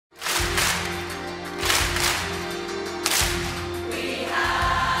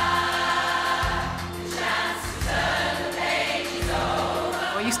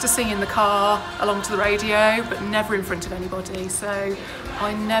to sing in the car, along to the radio, but never in front of anybody. So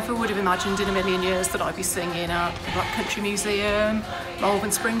I never would have imagined in a million years that I'd be singing at the Black Country Museum,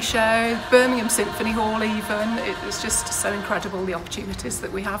 Malvern Spring Show, Birmingham Symphony Hall even. It was just so incredible, the opportunities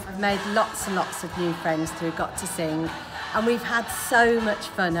that we have. I've made lots and lots of new friends who got to sing, and we've had so much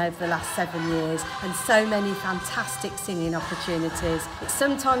fun over the last 7 years and so many fantastic singing opportunities. It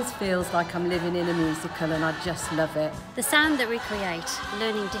sometimes feels like I'm living in a musical, and I just love it. The sound that we create,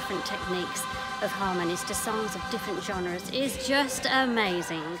 learning different techniques of harmonies to songs of different genres, is just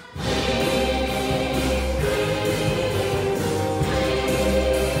amazing.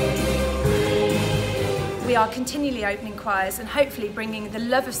 We are continually opening choirs and hopefully bringing the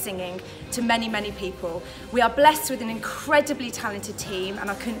love of singing to many, many people. We are blessed with an incredibly talented team,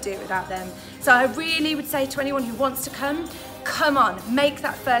 and I couldn't do it without them. So I really would say to anyone who wants to come on, make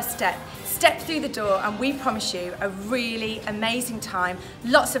that first step. Step through the door and we promise you a really amazing time.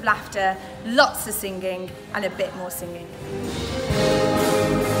 Lots of laughter, lots of singing, and a bit more singing.